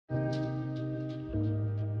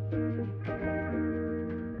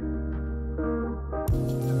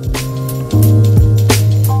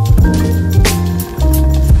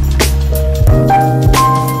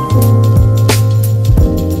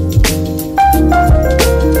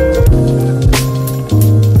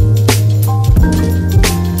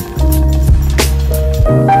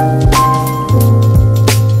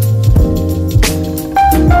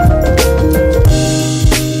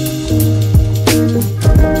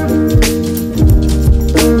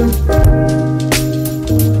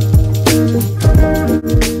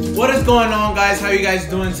How are you guys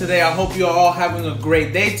doing today? I hope you're all having a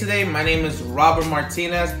great day today. My name is Robert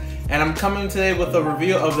Martinez and I'm coming today with a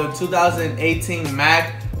review of the 2018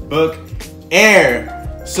 MacBook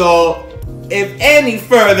Air. So if any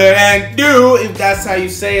further ado, if that's how you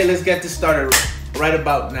say it, let's get this started right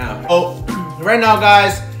about now. Oh, right now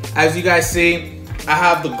guys, as you guys see, I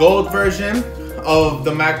have the gold version of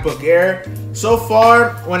the MacBook Air. So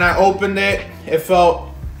far, when I opened it, it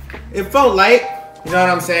felt light, you know what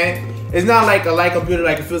I'm saying? It's not like a light computer,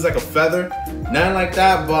 like it feels like a feather, nothing like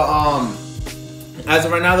that, but as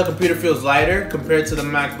of right now, the computer feels lighter compared to the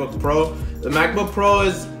MacBook Pro. The MacBook Pro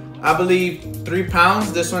is, I believe, 3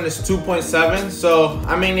 pounds. This one is 2.7. So,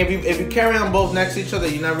 I mean, if you carry them both next to each other,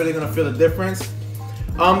 you're not really gonna feel the difference.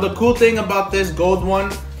 The cool thing about this gold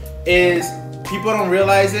one is people don't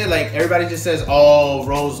realize it. Like, everybody just says, oh,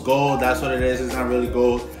 rose gold, that's what it is. It's not really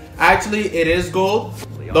gold. Actually, it is gold.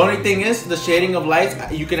 The only thing is, the shading of lights,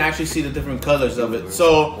 you can actually see the different colors of it.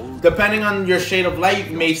 So, depending on your shade of light,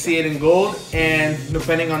 you may see it in gold, and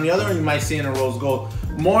depending on the other one, you might see it in rose gold.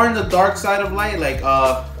 More in the dark side of light, like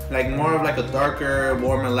more of like a darker,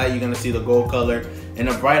 warmer light, you're gonna see the gold color. In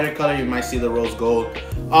a brighter color, you might see the rose gold.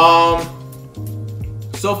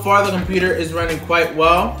 So far, the computer is running quite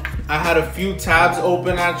well. I had a few tabs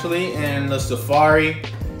open actually in the Safari,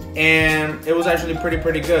 and it was actually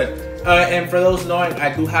pretty good. And for those knowing,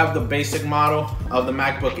 I do have the basic model of the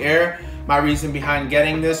MacBook Air. My reason behind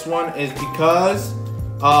getting this one is because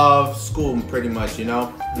of school, pretty much, you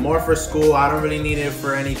know. More for school. I don't really need it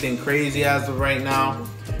for anything crazy as of right now.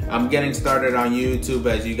 I'm getting started on YouTube,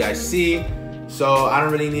 as you guys see. So I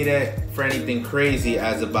don't really need it for anything crazy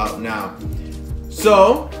as about now.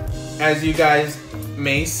 So, as you guys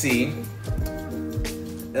may see,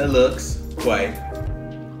 it looks quite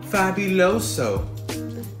fabuloso.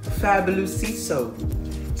 Fabuloso.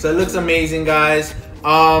 So it looks amazing, guys.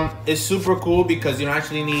 It's super cool because you don't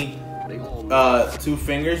actually need 2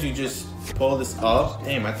 fingers. You just pull this up.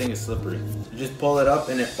 Damn, I think it's slippery. You just pull it up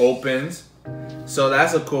and it opens. So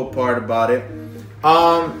that's a cool part about it.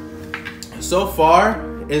 So far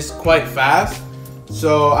it's quite fast.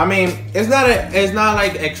 So I mean, it's not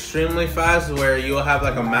like extremely fast where you'll have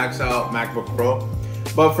like a max out MacBook Pro.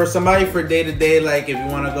 But for somebody for day to day, like if you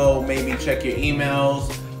want to go maybe check your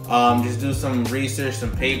emails, just do some research,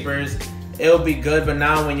 some papers, it'll be good. But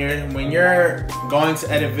now when you're going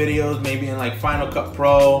to edit videos, maybe in like Final Cut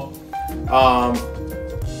Pro,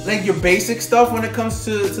 like your basic stuff when it comes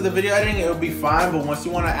to the video editing, it'll be fine. But once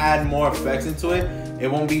you want to add more effects into it,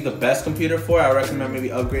 it won't be the best computer for it. I recommend maybe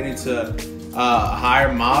upgrading to a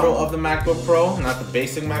higher model of the MacBook Pro, not the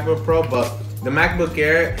basic MacBook Pro, but the MacBook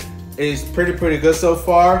Air is pretty good so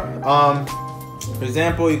far. For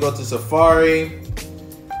example, you go to Safari.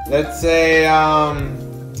 Let's say,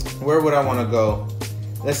 where would I want to go?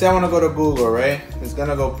 Let's say I want to go to Google, right? It's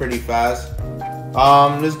gonna go pretty fast.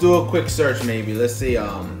 Let's do a quick search maybe. Let's see,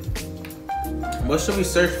 what should we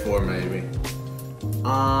search for maybe?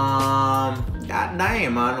 God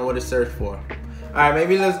damn, I don't know what to search for. Alright,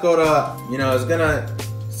 maybe let's go to, you know, it's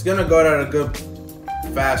gonna go at a good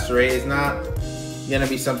fast rate. It's not gonna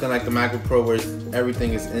be something like the MacBook Pro where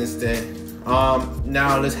everything is instant.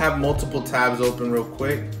 Now let's have multiple tabs open real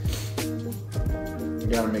quick.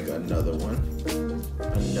 Gotta make another one.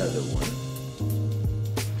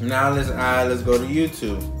 Now let's go to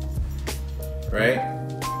YouTube. Right?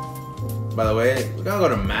 By the way, we're gonna go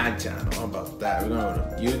to my channel. How about that? We're gonna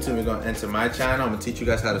go to YouTube, we're gonna enter my channel. I'm gonna teach you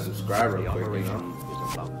guys how to subscribe real quick, you know?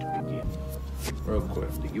 Real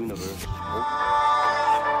quick. The universe.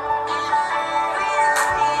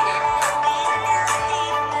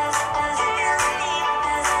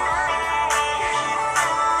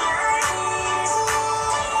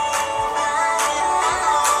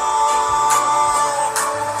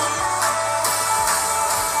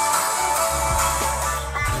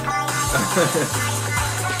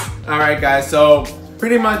 Alright guys, so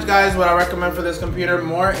pretty much guys, what I recommend for this computer,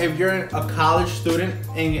 more if you're a college student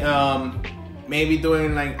and maybe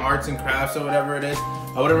doing like arts and crafts or whatever it is,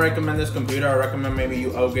 I wouldn't recommend this computer. I recommend maybe you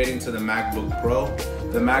upgrading to the MacBook Pro.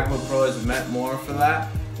 The MacBook Pro is meant more for that.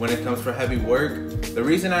 when it comes for heavy work. The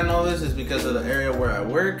reason I know this is because of the area where I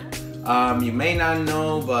work. You may not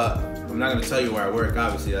know, but I'm not gonna tell you where I work,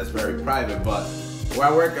 obviously, that's very private, but where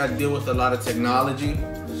I work, I deal with a lot of technology.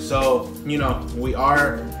 So, you know, we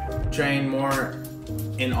are trained more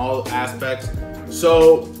in all aspects.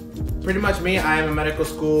 So, pretty much me, I am a medical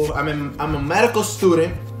school, I'm a medical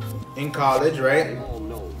student in college, right?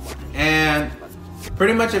 And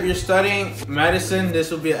pretty much if you're studying medicine, this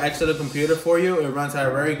will be an excellent computer for you. It runs at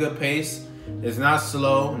a very good pace. It's not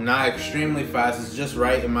slow, not extremely fast, it's just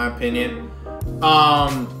right in my opinion.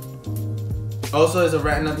 Also, it's a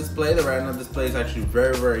retina display. The retina display is actually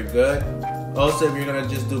very, very good. Also, if you're gonna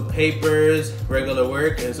just do papers, regular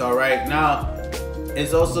work, it's all right. Now,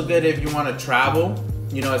 it's also good if you wanna travel.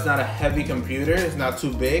 You know, it's not a heavy computer, it's not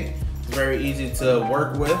too big. It's very easy to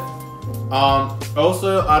work with.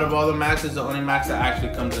 Also, out of all the Macs, it's the only Macs that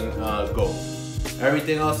actually comes in gold.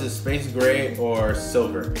 Everything else is space gray or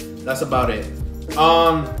silver. That's about it.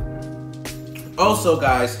 Also,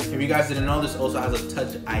 guys, if you guys didn't know, this also has a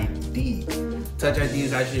Touch ID. Touch ID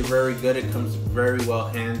is actually very good. It comes very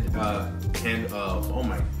well oh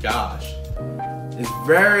my gosh. It's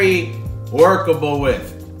very workable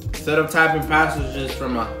with. Instead of typing passwords just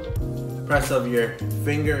from a press of your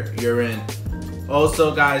finger, you're in.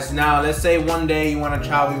 Also, guys, now let's say one day you want to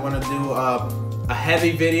travel, you want to do a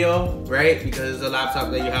heavy video, right? Because the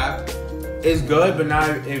laptop that you have is good, but now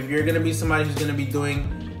if you're gonna be somebody who's gonna be doing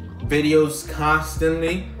videos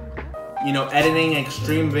constantly, you know, editing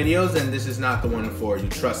extreme videos, then this is not the one for you.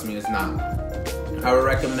 Trust me, it's not. I would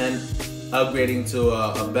recommend upgrading to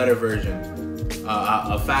a better version,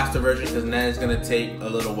 a faster version, because then it's gonna take a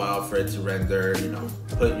little while for it to render, you know,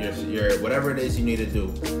 put your whatever it is you need to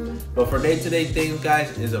do. But for day-to-day things,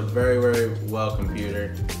 guys, is a very, very well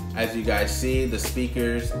computer. As you guys see, the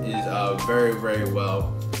speakers is very, very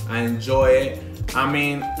well. I enjoy it. I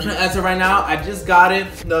mean, as of right now, I just got it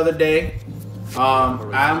the other day.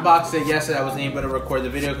 I unboxed it yesterday. I wasn't able to record the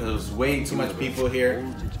video because there was way too much people here,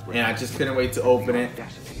 and I just couldn't wait to open it.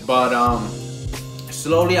 But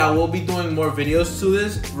slowly, I will be doing more videos to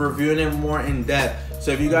this, reviewing it more in depth.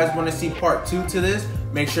 So if you guys want to see part 2 to this,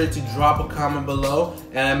 make sure to drop a comment below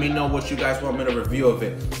and let me know what you guys want me to review of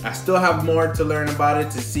it. I still have more to learn about it,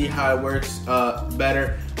 to see how it works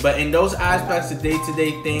better. But in those aspects, the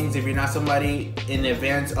day-to-day things, if you're not somebody in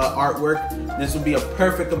advanced artwork, this would be a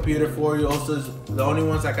perfect computer for you. Also, it's the only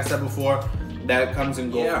ones, like I said before, that comes in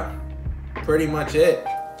gold. Yeah, pretty much it.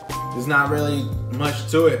 There's not really much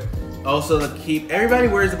to it. Also, the keypad. Everybody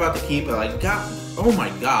worries about the keypad. Like, God, oh my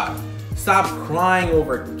God. Stop crying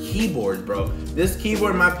over keyboards, bro. This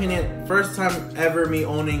keyboard, in my opinion, first time ever me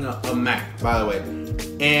owning a Mac, by the way.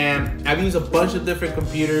 And I've used a bunch of different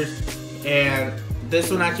computers, and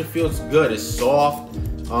this one actually feels good. It's soft.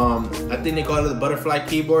 I think they call it the butterfly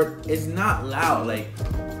keyboard. It's not loud, like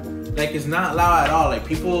it's not loud at all. Like,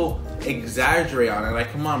 people exaggerate on it.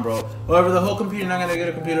 Like, come on, bro. However, the whole computer, not gonna get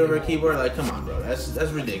a computer over a keyboard. Like, come on, bro. That's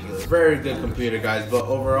ridiculous. Very good computer, guys. But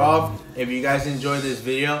overall, if you guys enjoyed this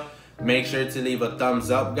video, make sure to leave a thumbs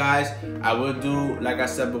up, guys. I will do, like I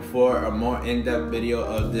said before, a more in-depth video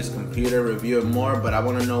of this computer, review it more, but I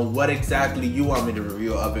want to know what exactly you want me to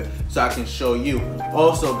review of it so I can show you.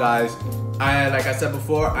 Also, guys, like I said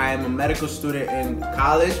before, I am a medical student in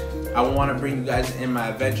college. I want to bring you guys in my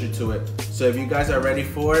adventure to it. So if you guys are ready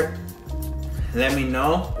for it, let me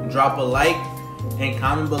know. Drop a like and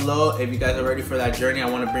comment below if you guys are ready for that journey. I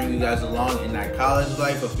want to bring you guys along in that college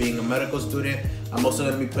life of being a medical student. I'm also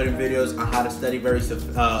going to be putting videos on how to study very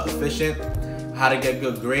efficient, how to get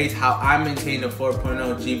good grades, how I maintain a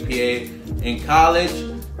 4.0 GPA in college,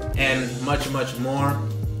 and much, much more.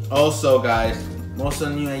 Also, guys, I'm also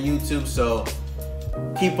new at YouTube, so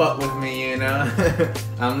keep up with me, you know.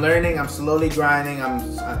 I'm learning, I'm slowly grinding,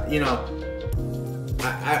 you know,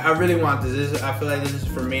 I really want this. I feel like this is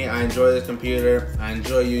for me. I enjoy this computer, I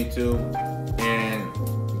enjoy YouTube,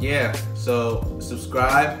 and yeah, so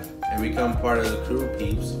subscribe and become part of the crew,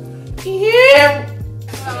 peeps. Yeah.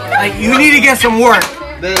 Like, you need to get some work.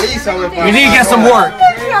 You need to get some work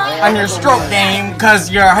on your stroke game, cause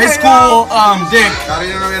your high school dick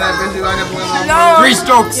 3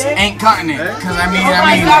 strokes ain't cutting it. Cause I mean,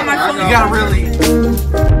 you gotta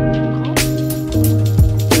really.